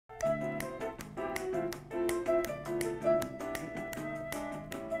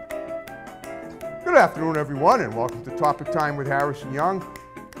Good afternoon, everyone, and welcome to Topic Time with Harrison Young.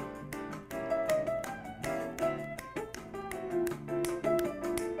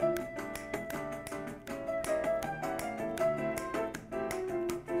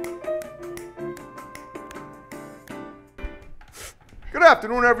 Good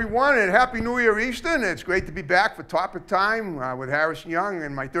afternoon, everyone, and Happy New Year, Easton. It's great to be back for Topic Time with Harrison Young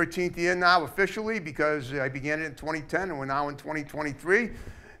in my 13th year now officially, because I began it in 2010 and we're now in 2023.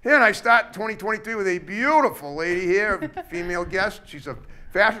 And I start 2023 with a beautiful lady here, a female guest. She's a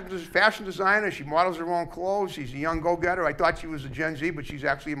fashion designer. She models her own clothes. She's a young go-getter. I thought she was a Gen Z, but she's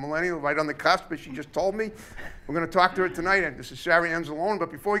actually a millennial, right on the cusp, but she just told me. We're going to talk to her tonight, and this is Sarah Anzalone.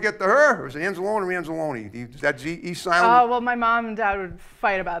 But before we get to her, is it Anzalone or Anzalone? Is that Z silent? Well, my mom and dad would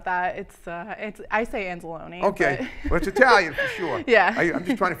fight about that. I say Anzalone. Okay, well, it's Italian for sure. Yeah. I'm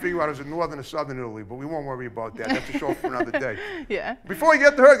just trying to figure out is it northern or southern Italy, but we won't worry about that. That's a show for another day. Yeah. Before we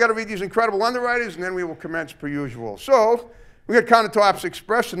get to her, I got to read these incredible underwriters, and then we will commence per usual. So, we got Countertops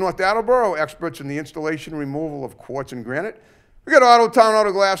Express in North Attleboro, experts in the installation and removal of quartz and granite. We got Auto Town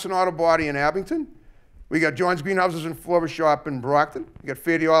Auto Glass and Auto Body in Abington. We got John's Greenhouses and Florist Shop in Brockton. We got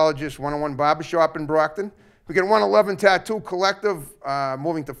Fadeologist 101 Barber Shop in Brockton. We got 111 Tattoo Collective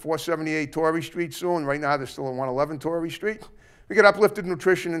moving to 478 Torrey Street soon. Right now, they're still at 111 Torrey Street. We got Uplifted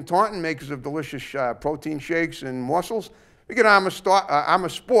Nutrition in Taunton, makers of delicious protein shakes and morsels. We got Armor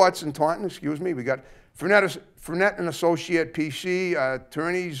Sports in Taunton, excuse me. We got Frenette and Associate PC,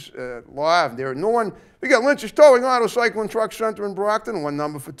 attorneys, law, they're a new one. We got Lynch's Towing, Auto Cycle and Truck Center in Brockton, one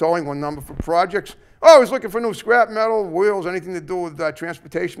number for towing, one number for projects. Always looking for new scrap metal, wheels, anything to do with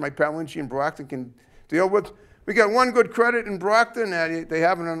transportation. My pal Lynchy in Brockton can deal with. We got One Good Credit in Brockton. They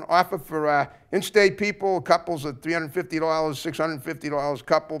have an offer for in-state people, couples at $350, $650,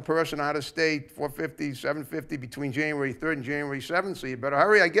 couple, person out of state, $450, $750 between January 3rd and January 7th, so you better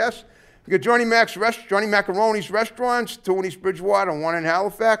hurry, I guess. We got Johnny Macaroni's Restaurants, two in East Bridgewater and one in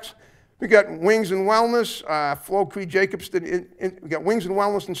Halifax. We got Wings and Wellness, Flo Creed Jacobston. We got Wings and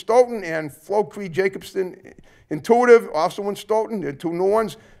Wellness in Stoughton and Flo Creed Jacobston Intuitive, also in Stoughton. They're two new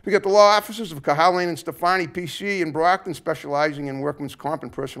ones. We got the law offices of Cahalan and Stefani PC in Brockton, specializing in workman's comp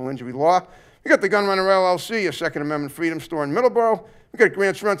and personal injury law. We got the Gunrunner LLC, a Second Amendment Freedom Store in Middleborough. We got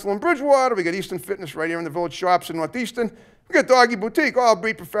Grant's Rental in Bridgewater. We got Easton Fitness right here in the Village Shops in Northeastern. We got Doggy Boutique, all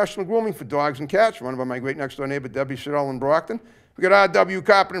breed professional grooming for dogs and cats, run by my great next door neighbor, Debbie Siddell in Brockton. We got RW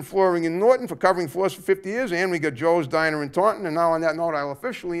Carpet and Flooring in Norton for covering floors for 50 years, and we got Joe's Diner in Taunton. And now on that note, I'll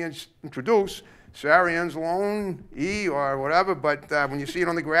officially introduce Sarah Anzalone, or whatever, but when you see it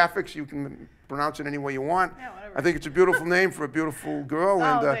on the graphics, you can pronounce it any way you want. Yeah, whatever. I think it's a beautiful name for a beautiful girl.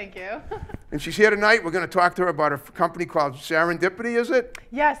 Oh, thank you. And she's here tonight. We're going to talk to her about a company called Serendipity, is it?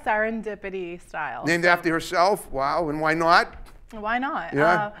 Yes, Serendipity Style. Named after herself. Wow, and why not? Why not?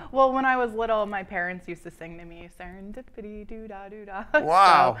 Yeah. Well, when I was little, my parents used to sing to me, Serendipity, doo-da, doo-da.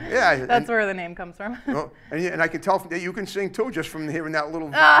 Wow, so yeah. That's where the name comes from. Oh, and I can tell that you can sing too, just from hearing that little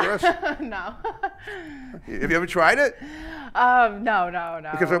verse. No. Have you ever tried it? No.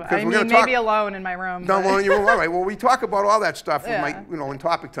 Because I mean, maybe alone in my room. No, alone in your room. All right. Well, we talk about all that stuff with Yeah. in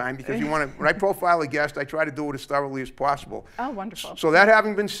Topic Time, because you want to. When I profile a guest, I try to do it as thoroughly as possible. Oh, wonderful. So that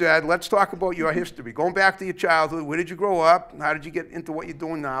having been said, let's talk about your history. Going back to your childhood, where did you grow up? How did you get into what you're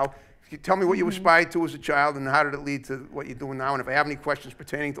doing now? You tell me what you aspired to as a child, and how did it lead to what you're doing now? And if I have any questions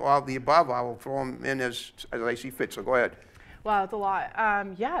pertaining to all of the above, I will throw them in as I see fit. So go ahead. Wow, it's a lot.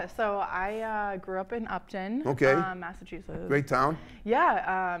 Yeah, so I grew up in Upton, Okay. Massachusetts. Great town.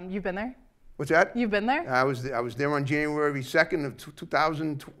 Yeah, you've been there? What's that? You've been there? I was there on January 2nd of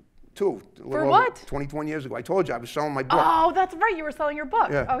 2002. For what? 21 years ago. I told you I was selling my book. Oh, that's right. You were selling your book.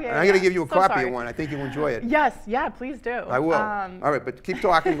 Yeah. Oh, yeah. And I'm going to give you a So copy sorry. of one. I think you'll enjoy it. Yes, yeah, please do. I will. All right, but keep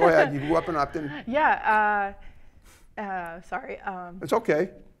talking. Go ahead. You grew up in Upton. Yeah, sorry. It's okay.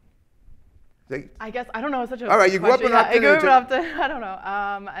 I guess, I don't know, it's such a All right, you grew up in question. Upton. I grew up in Upton, I don't know.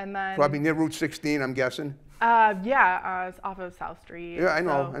 And then. Probably near Route 16, I'm guessing. It's off of South Street. Yeah, I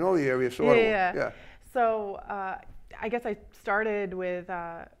know. So. I know the area sort of. Yeah. So I guess I started with,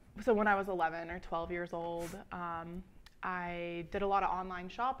 so when I was 11 or 12 years old, I did a lot of online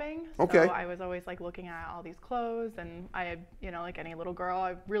shopping. Okay. So I was always like looking at all these clothes, and I, like any little girl,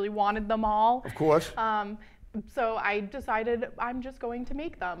 I really wanted them all. Of course. So I decided I'm just going to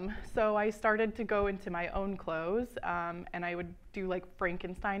make them. So I started to go into my own clothes, and I would do like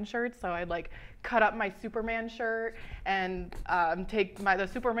Frankenstein shirts. So I'd like cut up my Superman shirt and take the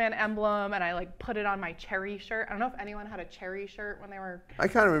Superman emblem, and I like put it on my cherry shirt. I don't know if anyone had a cherry shirt when they were. I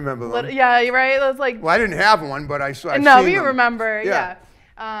kind of remember them. Yeah, right. It was like. Well, I didn't have one, but I saw. No, you remember. Yeah.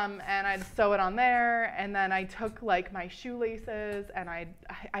 And I'd sew it on there, and then I took like my shoelaces, and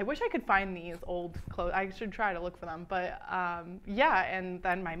I wish I could find these old clothes. I should try to look for them, but yeah. And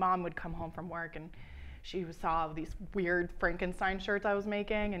then my mom would come home from work, and she saw these weird Frankenstein shirts I was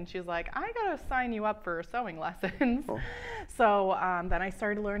making, and she's like, I gotta sign you up for sewing lessons. Oh. So then I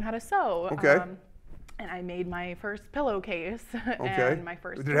started to learn how to sew. Okay. And I made my first pillowcase. Okay. And my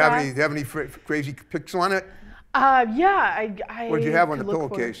first Did it have any crazy pics on it? Yeah, what did you have on the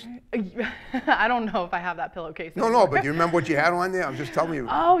pillowcase? I don't know if I have that pillowcase anymore. No, but do you remember what you had on there? I'm just telling you.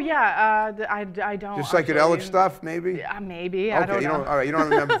 Oh, yeah, I don't. Just psychedelic stuff, maybe? Yeah, maybe, okay, I don't know. All right, you don't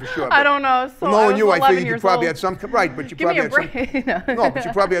remember for sure. I don't know, so knowing you, I figured you probably old. had some, right, but you Give probably me a had break. some, no, but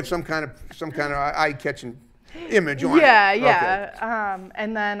you probably had some kind of eye-catching image on it. Yeah. Okay.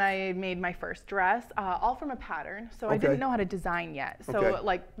 And then I made my first dress, all from a pattern. So I didn't know how to design yet. So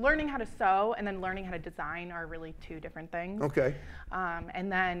like learning how to sew and then learning how to design are really two different things. Okay.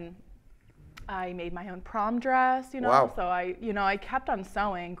 And then I made my own prom dress, you know. Wow. So I kept on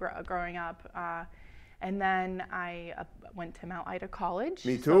sewing growing up. And then I went to Mount Ida College.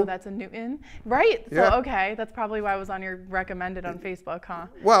 Me too. So that's in Newton. Right. Yeah. So, okay. That's probably why I was on your recommended on Facebook, huh?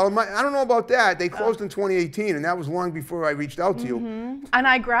 Well, I don't know about that. They closed in 2018, and that was long before I reached out to you. And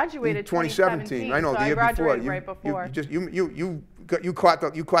I graduated in 2017. I know, so the year I graduated before. right before. You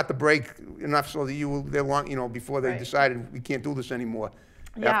caught the break enough so that you were there long, you know, before they decided we can't do this anymore.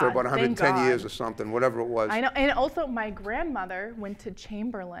 Yeah, after about 110 God. years or something, whatever it was. I know, and also my grandmother went to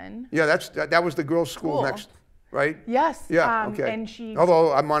Chamberlain. Yeah, that was the girls' school next, right? Yes. Yeah. Okay. And she.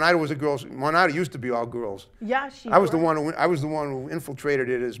 Although Mount Ida was a girls. Mount Ida used to be all girls. Yeah, I was the one who infiltrated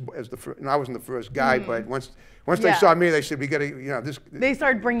it as the first, and I wasn't the first guy, but once they saw me, they said we got to, you know, this. They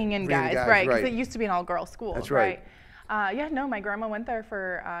started bringing in guys, right? Because right. it used to be an all-girls school. That's right. Yeah, no, my grandma went there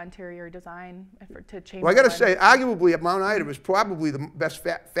for interior design to Chamberlain. Well, I got to say, arguably at Mount Ida was probably the best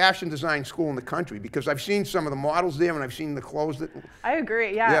fashion design school in the country because I've seen some of the models there and I've seen the clothes that. I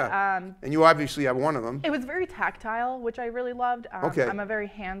agree. Yeah. And you obviously have one of them. It was very tactile, which I really loved. Okay. I'm a very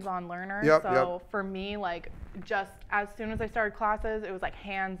hands-on learner, so for me, like just as soon as I started classes, it was like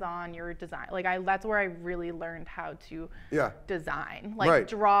hands-on your design. Like that's where I really learned how to design, like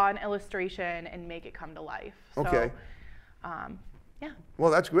draw an illustration and make it come to life. Okay. So, yeah. Well,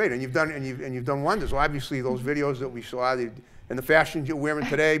 that's great, and you've done wonders. Well, obviously, those videos that we saw, and the fashions you're wearing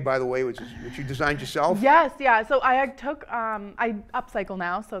today, by the way, which you designed yourself. Yes, yeah. So I took, I upcycle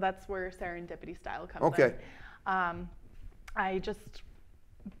now, so that's where serendipity style comes in. I just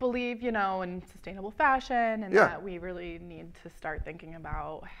believe, you know, in sustainable fashion, and that we really need to start thinking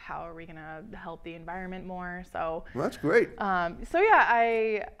about how are we going to help the environment more. So. Well, that's great. So yeah,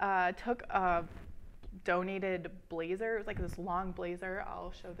 I took a donated blazer. It was like this long blazer.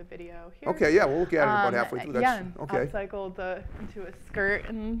 I'll show the video here. Okay, yeah, we'll look at it about halfway through. That's, okay. Upcycled into a skirt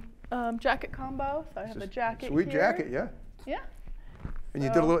and jacket combo. So I have the jacket sweet here. jacket, yeah. Yeah. And you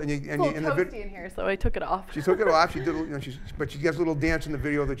did a little, in the video in here, so I took it off. She took it off. She did, but she has a little dance in the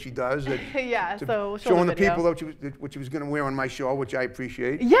video that she does. Yeah, so showing the people what she was going to wear on my show, which I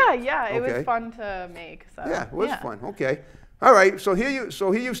appreciate. Yeah, yeah, it was fun to make. So yeah, it was fun. Okay. All right, so here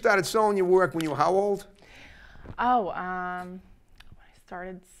you started selling your work when you were how old? Oh, I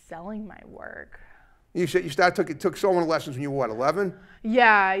started selling my work. You said you took sewing lessons when you were what, 11?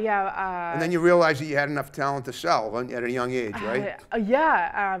 Yeah, yeah. And then you realized that you had enough talent to sell at a young age, right?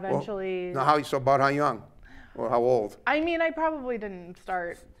 Yeah, eventually. Well, now about how young, or how old? I mean, I probably didn't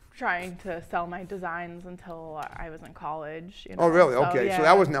start trying to sell my designs until I was in college. You know? Oh, really? So, okay, yeah. so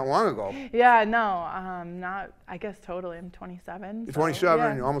that wasn't that long ago. Yeah, no, not. I guess totally. I'm 27. You're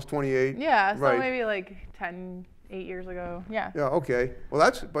 27, almost 28. Yeah, so right. maybe like 8 years ago. Yeah. Yeah. Okay.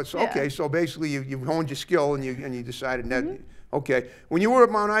 Well, okay. So basically, you honed your skill and you decided that. Okay. When you were at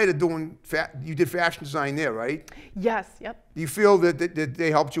Mount Ida you did fashion design there, right? Yes. Yep. Do you feel that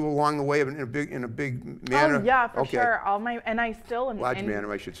they helped you along the way in a big manner? Oh yeah, for sure. And I still am large manner,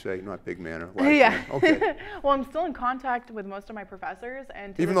 I should say, not big manner. Yeah. Manner. Okay. Well, I'm still in contact with most of my professors,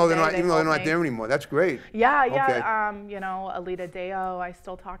 and even though they're not there anymore, that's great. Yeah, yeah. Okay. You know, Alita Deo, I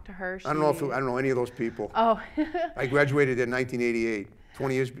still talk to her. I don't know any of those people. Oh. I graduated in 1988.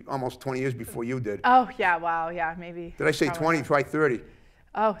 Almost 20 years before you did. Oh, yeah, wow, yeah, maybe. Did I say 20? Try 30.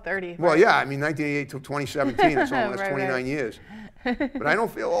 Oh, 30. Well, right. yeah, I mean, 1988 to 2017, that's 29 years. But I don't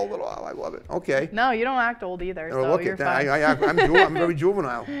feel old at all. I love it. Okay. No, you don't act old either, so look you're at that. fine. I'm very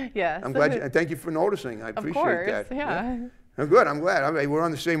juvenile. Yes. I'm glad. And thank you for noticing. I appreciate that. Of course, yeah. I'm good. I'm glad. I mean, we're on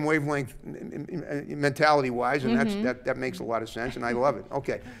the same wavelength mentality-wise, and that makes a lot of sense, and I love it.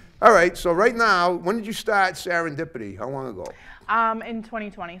 Okay. All right. So right now, when did you start Serendipity? How long ago? In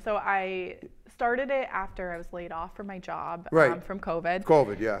 2020. So I started it after I was laid off from my job from COVID.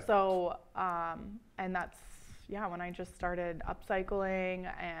 COVID, yeah. So, and that's, yeah, when I just started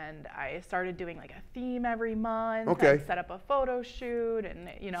upcycling, and I started doing like a theme every month. Okay. I set up a photo shoot, and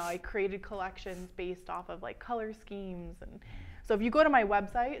I created collections based off of like color schemes. And so if you go to my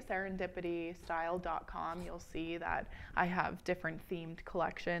website, serendipitystyle.com, you'll see that I have different themed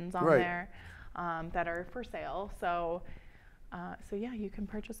collections on there that are for sale. So yeah, you can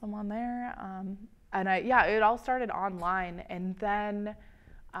purchase them on there. And it all started online, and then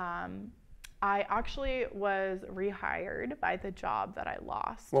I actually was rehired by the job that I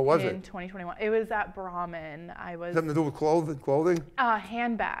lost. What was it? In 2021. It was at Brahmin. I was something to do with clothing?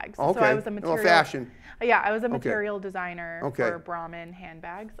 Handbags. Okay. So I was a material fashion. Yeah, I was a material designer Okay. for Brahmin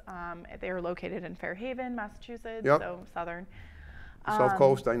handbags. They were located in Fairhaven, Massachusetts, Yep. so southern. South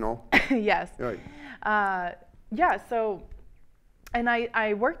Coast, I know. Yes. Right. Yeah, so, and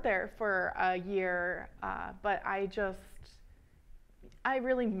I worked there for a year, but I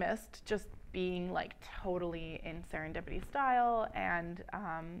really missed just being like totally in serendipity style, and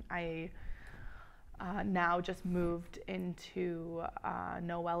I now just moved into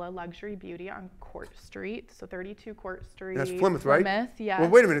Noella Luxury Beauty on Court Street, so 32 Court Street. That's Plymouth, right? Plymouth, yes. Well,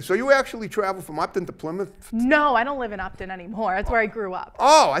 wait a minute. So you actually travel from Upton to Plymouth? No, I don't live in Upton anymore. That's where I grew up.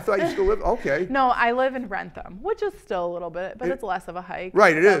 Oh, I thought you still live. Okay. No, I live in Rentham, which is still a little bit, but it's less of a hike.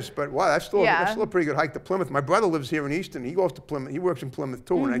 Right, it is. But wow, that's still Yeah. a pretty good hike to Plymouth. My brother lives here in Easton. He goes to Plymouth. He works in Plymouth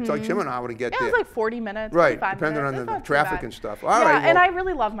too, and it takes him an hour to get Yeah, there. it's like 40 minutes, Right, 45 depending minutes. on It's the not too traffic bad. and stuff. All yeah, right. and well, I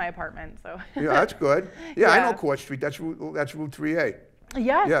really love my apartment, so. yeah, that's good. Yeah, I know Yeah. Court Street. That's Route 3A.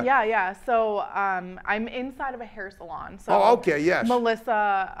 Yes, Yeah. yeah. So I'm inside of a hair salon. So Oh, okay, yes.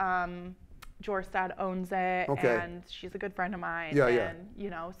 Melissa Jorstad owns it, Okay. and she's a good friend of mine. Yeah, yeah.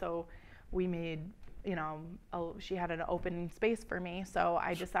 And, so we made, she had an open space for me. So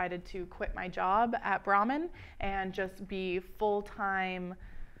I decided to quit my job at Brahmin and just be full-time.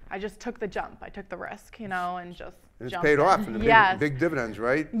 I just took the jump. I took the risk, and just And it's jumped paid in. off in the Yes. big dividends,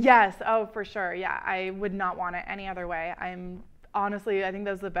 right? Yes. Oh, for sure. Yeah. I would not want it any other way. Honestly, I think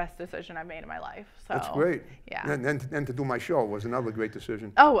that was the best decision I've made in my life. So That's great. Yeah. And then to do my show was another great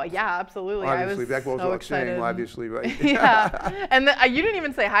decision. Oh, yeah, absolutely. Obviously, I was that goes so without excited. saying, obviously, right? Yeah. And you didn't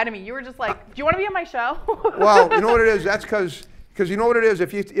even say hi to me. You were just like, do you want to be on my show? Well, you know what it is? That's because you know what it is?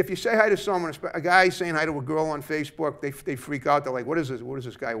 If you say hi to someone, a guy saying hi to a girl on Facebook, they freak out. They're like, what is this? What is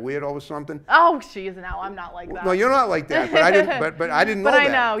this guy, weirdo or something? Oh, jeez, no, I'm not like that. No, you're not like that. But I didn't. But I didn't know But that.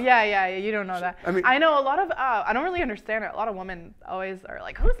 I know, yeah. You don't know that. I I know a lot of. I don't really understand it. A lot of women always are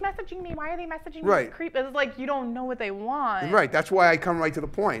like, "Who's messaging me? Why are they messaging me? Right. It's creep." It's like you don't know what they want. Right. That's why I come right to the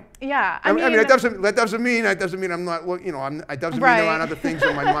point. Yeah. I mean, that doesn't mean I'm not. It doesn't mean there aren't other things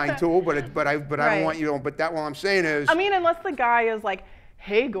in my mind too. But I don't want you. But that what I'm saying is. I mean, unless the guy is like,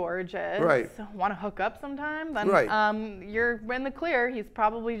 hey, gorgeous, right. want to hook up sometime? Then right. You're in the clear. He's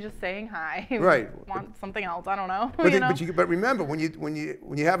probably just saying hi. Right. Want something else? I don't know. But remember, when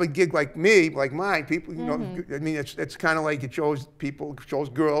you have a gig like mine, people, I mean, it's kind of like it shows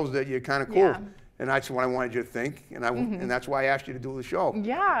girls that you're kind of cool. Yeah. And that's what I wanted you to think, and that's why I asked you to do the show.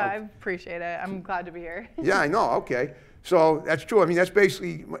 Yeah, I appreciate it. I'm glad to be here. Yeah, I know. Okay. So that's true. I mean, that's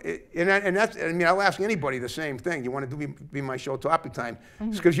basically, and that's. I mean, I'll ask anybody the same thing. You want to be my show topic time?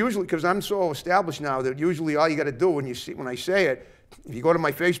 Because I'm so established now that usually all you got to do when I say it, if you go to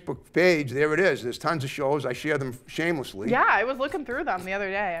my Facebook page, there it is. There's tons of shows. I share them shamelessly. Yeah, I was looking through them the other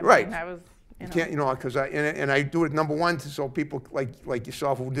day. Right. I was. You can't, because I do it number one, so people like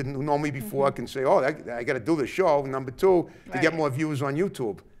yourself who didn't know me before can say, oh, I got to do the show. Number two, to get more views on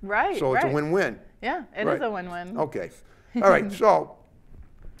YouTube. Right. So it's a win-win. Yeah, it is a win-win. Okay. All right. So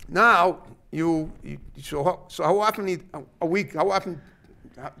now so how often a week? Let me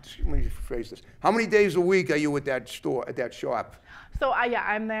phrase this. How many days a week are you at that shop? So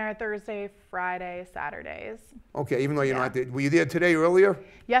I'm there Thursday, Friday, Saturdays. Okay, even though you're not there. Were you there today earlier?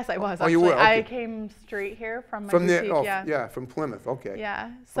 Yes, I was. Oh, you were? Okay. I came straight here from my boutique. There, oh, yeah, from Plymouth. Okay.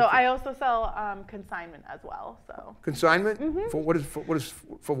 Yeah. So I also sell consignment as well. So. Consignment?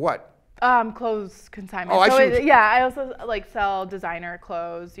 For what? Clothes consignment. Oh, I see. I also sell designer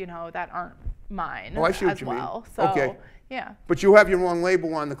clothes, that aren't mine. Oh, I see what you well. mean. So, okay. Yeah. But you have your own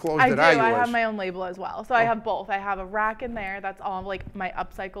label on the clothes that are yours. I have my own label as well. So I have both. I have a rack in there that's all my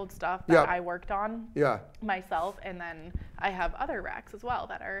upcycled stuff that I worked on myself, and then I have other racks as well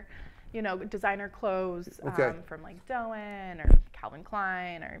that are, designer clothes from Doen or Calvin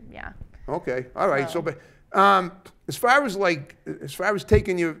Klein or Okay. All right. So but as far as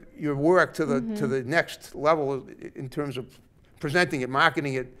taking your work to the next level in terms of presenting it,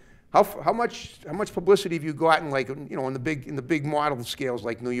 marketing it, How much publicity have you gotten, like, you know, in the big model scales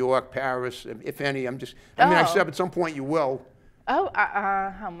like New York, Paris, if any? I mean, I said at some point you will. Oh,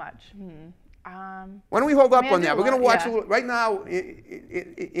 how much? Why don't we hold up I mean, on that? We're going to watch yeah. a little, right now.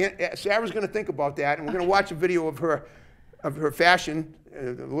 Sarah's going to think about that, and we're going to watch a video of her fashion,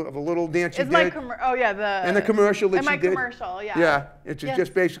 of a little dance she It's did. oh yeah, and the commercial that she did. And my commercial, yeah. Yeah, it's Yes.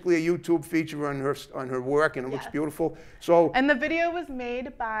 just basically a YouTube feature on her work, and it looks beautiful. So. And the video was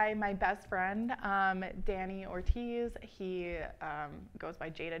made by my best friend, Danny Ortiz. He goes by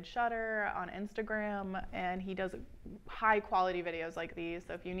Jaded Shutter on Instagram, and he does high quality videos like these.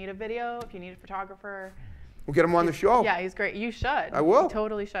 So if you need a video, if you need a photographer, We'll get him on the show. yeah, he's great. You should. I will. You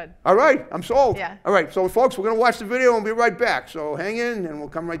totally should. All right, I'm sold. Yeah. All right, so folks, we're going to watch the video and we'll be right back. So hang in and we'll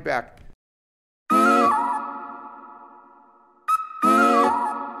come right back.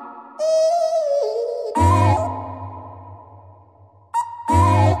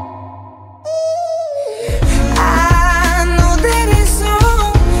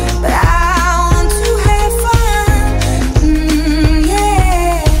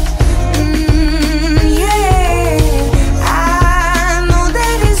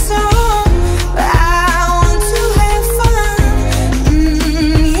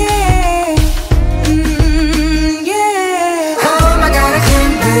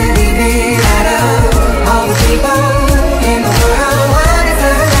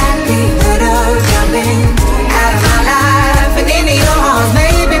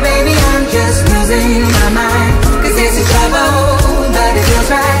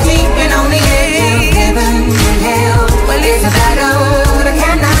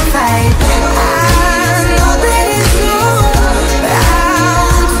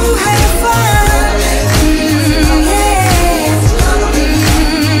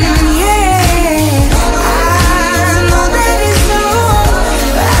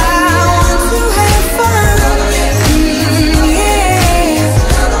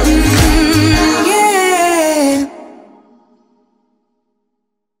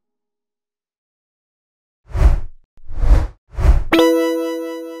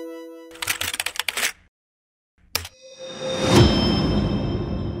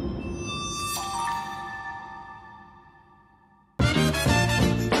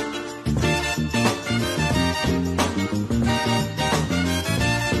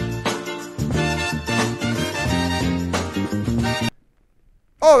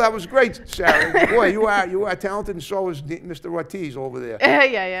 Oh, that was great, Sarah. Boy, you are talented, and so is Mr. Ortiz over there.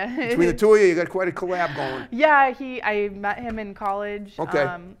 Yeah. Between the two of you, you got quite a collab going. Yeah, I met him in college.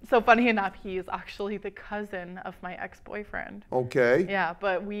 Okay. So funny enough, he is actually the cousin of my ex-boyfriend. Okay. Yeah,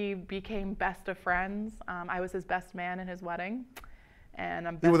 but we became best of friends. I was his best man in his wedding,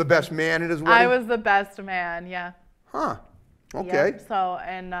 and You were the best man at his wedding? I was the best man. Yeah. Huh. Okay. Yeah, so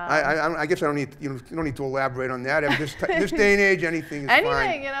and I guess I don't need you don't need to elaborate on that. This day and age, anything is fine.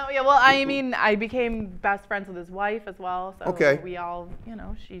 anything, you know. Yeah. Well, I mean, I became best friends with his wife as well. So Okay. we all, you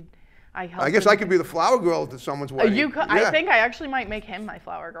know, I helped. I guess him. I could be the flower girl at someone's wedding. Yeah. Yeah. I think I actually might make him my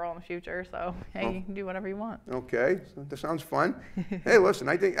flower girl in the future. So hey, you can do whatever you want. Okay, so that sounds fun. Hey, listen,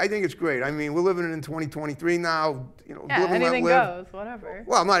 I think it's great. I mean, we're living in 2023 now. You know, Yeah, live and let anything live. goes, whatever.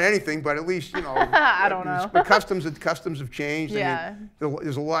 Well, not anything, but at least you know. I don't know. But customs have changed. Yeah. I mean,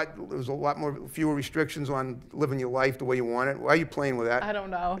 there's a lot fewer restrictions on living your life the way you want it. Why are you playing with that? I don't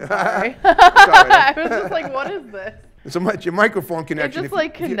know. Sorry. Sorry. I was just like, what is this? It's your microphone It connection. just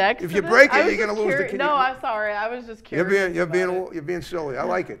like connects. If you to break this. it, I was you're gonna just lose the curi- connection. No, I'm sorry. I was just curious. You're being silly. I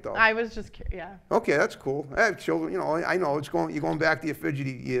like it though. I was just curious. Yeah. Okay, that's cool. I have children, you know, I know you're going back to your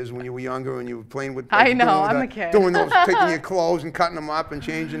fidgety years when you were younger and you were playing with. I know, I'm a kid. Doing those, taking your clothes and cutting them up and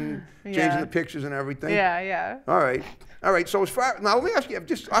changing the pictures and everything. Yeah. All right. So now let me ask you,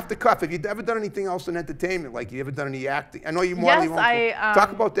 just off the cuff, have you ever done anything else in entertainment? Like, you ever done any acting? I know you model your own clothes.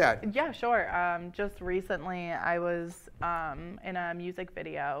 Talk about that. Yeah, sure. Just recently, I was in a music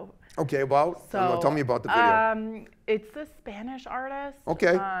video. Okay, about? So tell me about the video. It's this Spanish artist.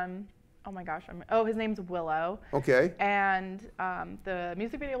 Okay. Oh my gosh. His name's Willow. Okay. And the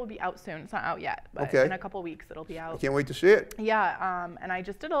music video will be out soon. It's not out yet, but Okay. in a couple weeks it'll be out. I can't wait to see it. Yeah. And I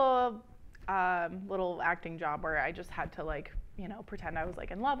just did a little acting job where I just had to pretend I was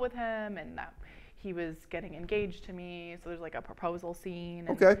like in love with him and that he was getting engaged to me. So there's like a proposal scene.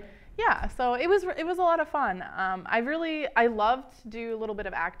 And, Okay. Yeah, so it was a lot of fun. I love to do a little bit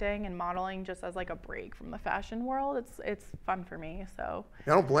of acting and modeling just as like a break from the fashion world. It's fun for me. So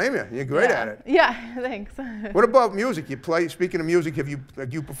I don't blame you. You're great at it. Yeah, thanks. What about music? You play. Speaking of music, have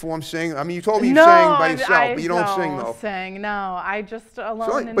you perform, sing? I mean, you told me you sang by yourself, but you don't sing though. Sing. No, I just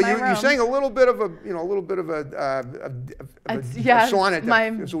alone in but my room. You sang a little bit of a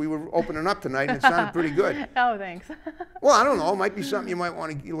sonnet. So we were opening up tonight, and it sounded pretty good. Oh, thanks. Well, I don't know. It might be something you might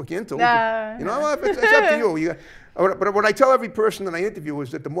want to look into. You know, it's up to you. But what I tell every person that I interview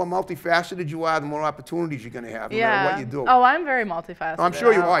is that the more multifaceted you are, the more opportunities you're going to have, no matter what you do. Oh, I'm very multifaceted. I'm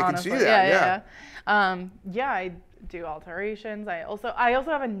sure you are. I can see that. Yeah, I do alterations. I also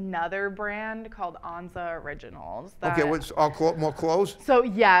have another brand called Anza Originals. Okay, what's more clothes? So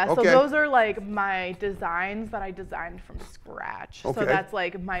so those are like my designs that I designed from scratch. Okay. So that's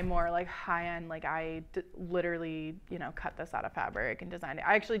like my more like high end. Like I literally cut this out of fabric and designed it.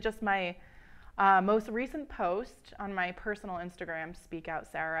 I actually just my most recent post on my personal Instagram, Speak Out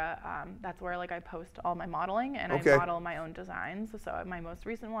Sarah, that's where like I post all my modeling and I model my own designs. So my most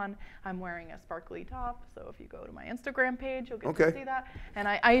recent one, I'm wearing a sparkly top. So if you go to my Instagram page, you'll get to see that. And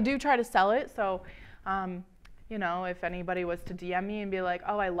I do try to sell it. So, if anybody was to DM me and be like,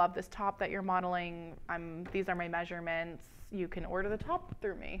 oh, I love this top that you're modeling. These are my measurements. You can order the top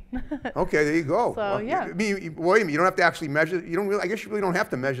through me. Okay, there you go. So yeah. You don't have to actually measure. I guess you really don't have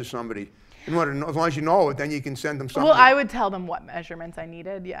to measure somebody. As long as you know it, then you can send them something. Well, I would tell them what measurements I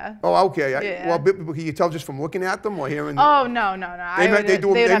needed, yeah. Oh, okay. Well, can you tell just from looking at them or hearing them? Oh, no.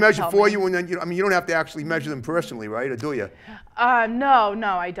 They measure for you, and then you don't have to actually measure them personally, right? Or do you?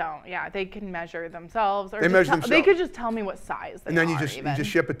 No, I don't. Yeah, they can measure themselves. Or they measure themselves. They could just tell me what size they are. And then you just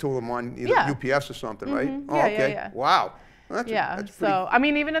ship it to them on UPS or something, right? Oh, okay. Yeah. Wow. That's so I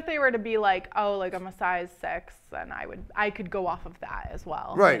mean, even if they were to be like, oh, like I'm a size 6, then I could go off of that as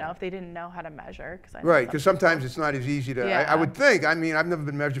well. Right. If they didn't know how to measure. Right, because sometimes it's not as easy to. I would think. I mean, I've never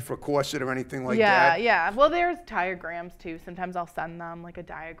been measured for a corset or anything like that. Yeah. Well, there's diagrams too. Sometimes I'll send them like a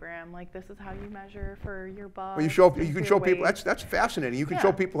diagram, like this is how you measure for your bust. Well, you can show people. That's fascinating. You can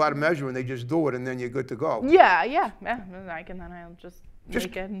show people how to measure, and they just do it, and then you're good to go. Yeah. I'll just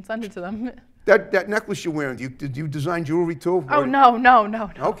make it and send it to them. That necklace you're wearing, did you design jewelry too? Oh, no.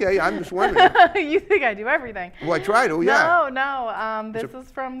 Okay, I'm just wondering. You think I do everything. Well, I try to, yeah. No. This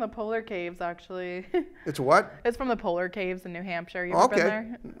is from the Polar Caves, actually. It's a what? It's from the Polar Caves in New Hampshire. You ever been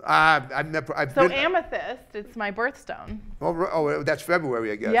there? I've been. Amethyst, it's my birthstone. Oh, that's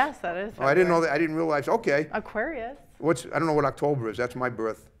February, I guess. Yes, that is February. Oh, I didn't know that. I didn't realize. Okay. Aquarius. I don't know what October is. That's my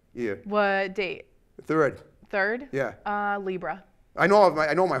birth year. What date? 3rd. 3rd? Yeah. Libra. I know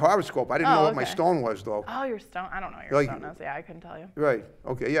my horoscope. I didn't know what my stone was, though. Oh, your stone. I don't know what your stone is. Yeah, I couldn't tell you. Right.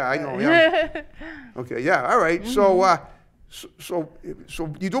 Okay. Yeah, I know. Yeah. Okay. Yeah. All right. So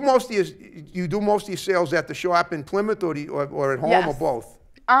you do most of your sales at the shop in Plymouth or at home or both?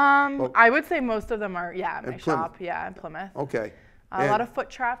 I would say most of them are in my shop. Yeah, in Plymouth. Okay. A lot of foot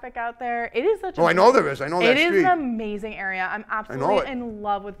traffic out there. It is such a I know there is. I know that street. It is an amazing area. I'm absolutely in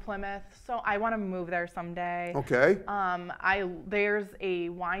love with Plymouth, so I want to move there someday. Okay. There's a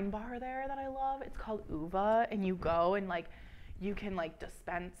wine bar there that I love. It's called Uva, and you go and you can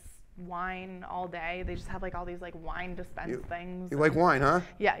dispense wine all day. They just have all these wine dispense things. You like wine, huh?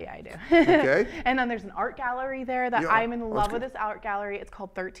 Yeah, I do. Okay. And then there's an art gallery there that I'm in love with. This art gallery. It's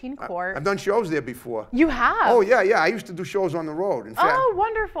called 13 Court. I've done shows there before. You have? Oh yeah. I used to do shows on the road. In fact. Oh,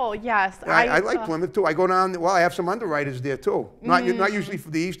 wonderful. Yes. I like Plymouth too. I go down. Well, I have some underwriters there too. Not usually for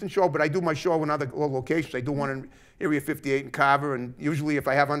the Eastern show, but I do my show in other locations. I do one in Area 58 in Carver, and usually if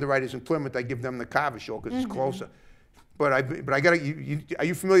I have underwriters in Plymouth, I give them the Carver show because it's closer. But I got to. Are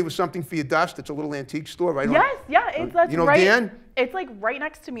you familiar with Something for Your Dust? It's a little antique store, right? Yes, it's that's Dan? It's right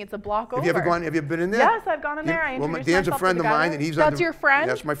next to me. It's a block over. Have you been in there? Yes, I've gone in there. Dan's a friend of mine, and he's That's your friend?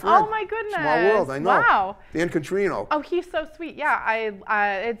 That's my friend. Oh my goodness. Small world, I know. Wow. Dan Contrino. Oh, he's so sweet. Yeah,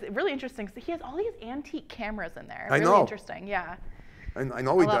 it's really interesting. So he has all these antique cameras in there. I know. Really interesting. Yeah. I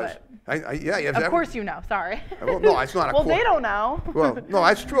know he does. Of course you know. Sorry. No, it's not. Well, they don't know. Well, no,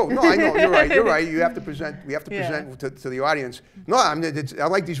 that's true. No, I know. You're right. You have to present. We have to present to the audience. No, I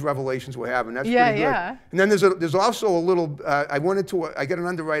like these revelations we're having. That's pretty good. Yeah. And then there's also a little. I got an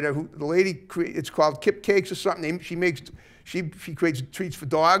underwriter who the lady. It's called Kip Cakes or something. She creates treats for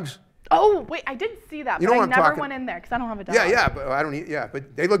dogs. Oh, wait, I did see that, You but know I what I'm never talking- went in there because I don't have a dog. Yeah, but I don't eat. Yeah,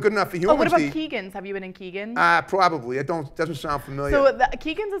 but they look good enough for humans. Oh, what about to- Keegan's? Have you been in Keegan's? Probably. It doesn't sound familiar. So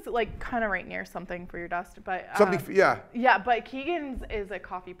Keegan's is like kind of right near something for your dust, but Yeah. yeah, but Keegan's is a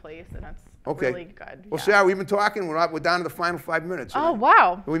coffee place and it's really good. Well, yeah. Sarah, we've been talking. We're down to the final 5 minutes. Oh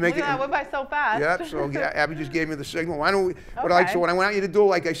wow! We make Look it. at that, went by so fast. Yep. So yeah, Abby just gave me the signal. Why don't we? Okay. So what I want you to do,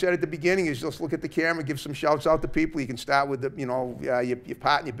 like I said at the beginning, is just look at the camera, give some shouts out to people. You can start with the, your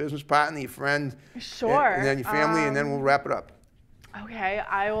partner, your business partner, your friend. Sure. And then your family, and then we'll wrap it up. Okay,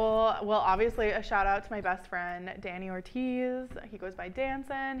 I will. Well, obviously, a shout out to my best friend Danny Ortiz. He goes by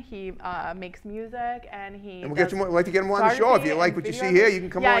Danson. He makes music, and he. And we'd like to get him on the show. If you like what you see here, you can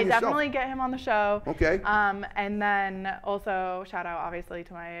come on yourself. Yeah, definitely get him on the show. Okay. And then also shout out obviously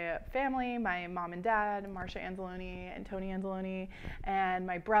to my family, my mom and dad, Marcia Anzalone and Tony Anzalone, and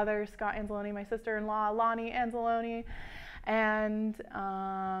my brother Scott Anzalone, my sister-in-law Lonnie Anzalone, and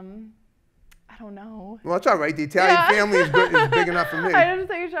I don't know. Well, that's all right. The Italian family is big enough for me. I didn't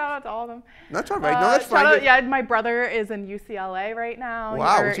say shout out to all of them. That's all right. No, that's fine. Yeah, my brother is in UCLA right now.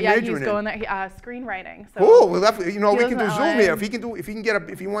 Wow, what's he majoring he's in? going there. Screenwriting. So Cool. Well, definitely. We can do lives in Zoom LA. here.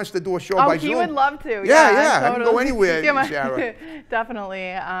 If he wants to do a show by Zoom. Oh, he would love to. Yeah. I Totally. can go anywhere, Yeah, Sarah.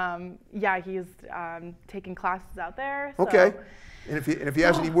 Definitely. He's taking classes out there. So. Okay. And if he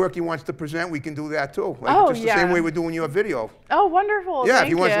has any work he wants to present, we can do that too. Just the same way we're doing your video. Oh, wonderful. Yeah, Thank if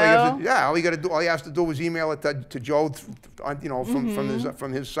he wants, you. all he has to do is email it to Joe,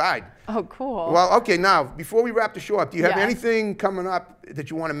 from his side. Oh, cool. Well, okay. Now, before we wrap the show up, do you have Yes. anything coming up that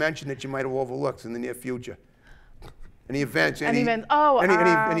you want to mention that you might have overlooked in the near future? Any events? Any events? Oh,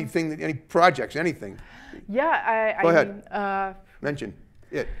 anything? Any projects? Anything? Yeah, Go ahead. Mention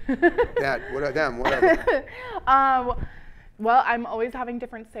it. That. Whatever. Well, I'm always having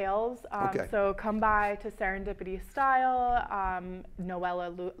different sales. Okay. So come by to Serendipity Style,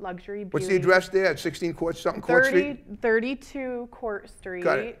 Noella Luxury Beauty. What's the address there? At 16 Court Street? 32 Court Street,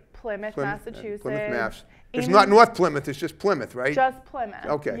 Got it. Plymouth, Massachusetts. Plymouth, Mass. It's not North Plymouth, it's just Plymouth, right? Just Plymouth.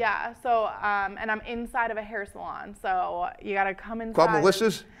 Okay. Yeah. So, and I'm inside of a hair salon, so you gotta come inside. Called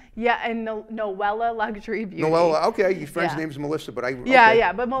Melissa's? Yeah, and Noella Luxury Beauty. Noella, okay. Your friend's name's Melissa, but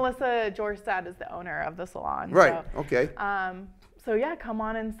Yeah, but Melissa Jorstad is the owner of the salon. Right, so, okay. So yeah, come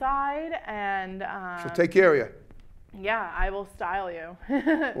on inside and. She'll take care of you. Yeah, I will style you.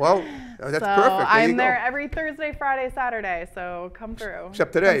 Well, that's perfect. I'm there every Thursday, Friday, Saturday, so come through.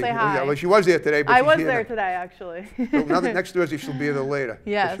 Except today. Come say hi. Yeah, well, she was there today, but I she's was here there now. today, actually. So next Thursday she'll be there later.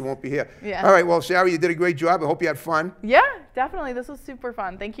 Yes. She won't be here. Yeah. All right, well, Sarah, you did a great job. I hope you had fun. Yeah, definitely. This was super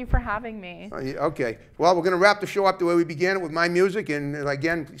fun. Thank you for having me. Okay. Well, we're going to wrap the show up the way we began it with my music. And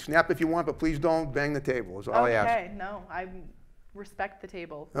again, snap if you want, but please don't bang the table is all I ask. Okay, no, I respect the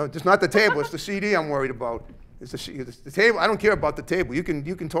table. No, it's not the table. It's the CD I'm worried about. It's the table. I don't care about the table. You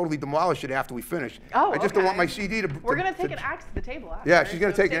can totally demolish it after we finish. Oh, I just don't want okay. my CD to. We're gonna take an axe to the table after. Yeah, she's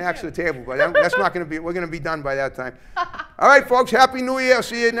gonna so take an stay axe to the tuned. table, but that's not gonna be. We're gonna be done by that time. All right, folks. Happy New Year.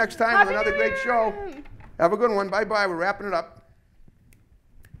 See you next time with Happy another New great show. Year. Have a good one. Bye bye. We're wrapping it up.